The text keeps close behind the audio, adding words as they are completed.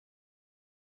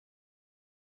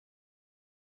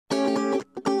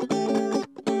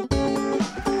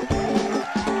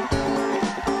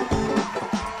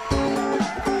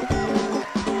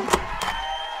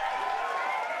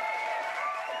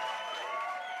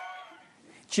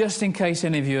Just in case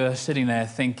any of you are sitting there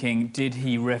thinking, did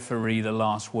he referee the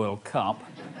last World Cup?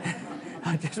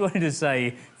 I just wanted to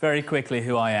say very quickly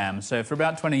who I am. So for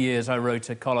about 20 years, I wrote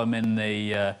a column in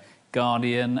the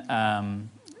Guardian,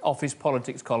 office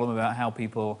politics column about how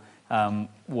people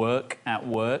work at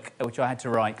work, which I had to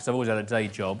write because I've always had a day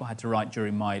job. I had to write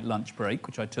during my lunch break,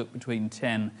 which I took between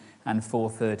 10 and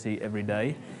 4:30 every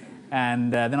day.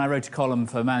 And then I wrote a column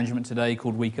for Management Today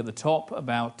called Week at the Top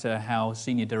about how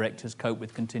senior directors cope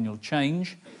with continual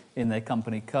change in their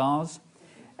company cars.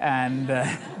 And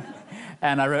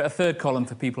I wrote a third column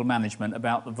for People Management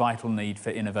about the vital need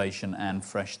for innovation and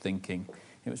fresh thinking.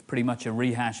 It was pretty much a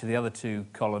rehash of the other two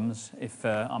columns, if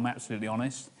I'm absolutely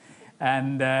honest.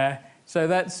 And so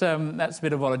that's a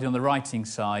bit of what I do on the writing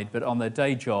side, but on the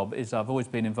day job is I've always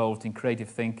been involved in creative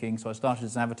thinking. So I started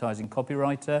as an advertising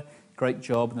copywriter, great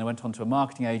job, and then went on to a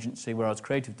marketing agency where I was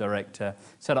creative director,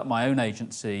 set up my own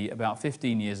agency about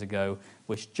 15 years ago,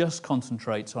 which just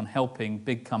concentrates on helping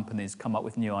big companies come up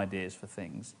with new ideas for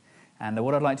things. And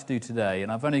what I'd like to do today,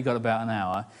 and I've only got about an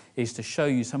hour, is to show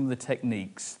you some of the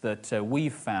techniques that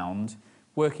we've found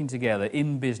working together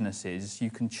in businesses. You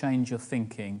can change your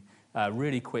thinking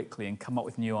really quickly and come up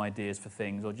with new ideas for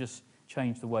things, or just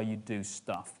change the way you do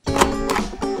stuff.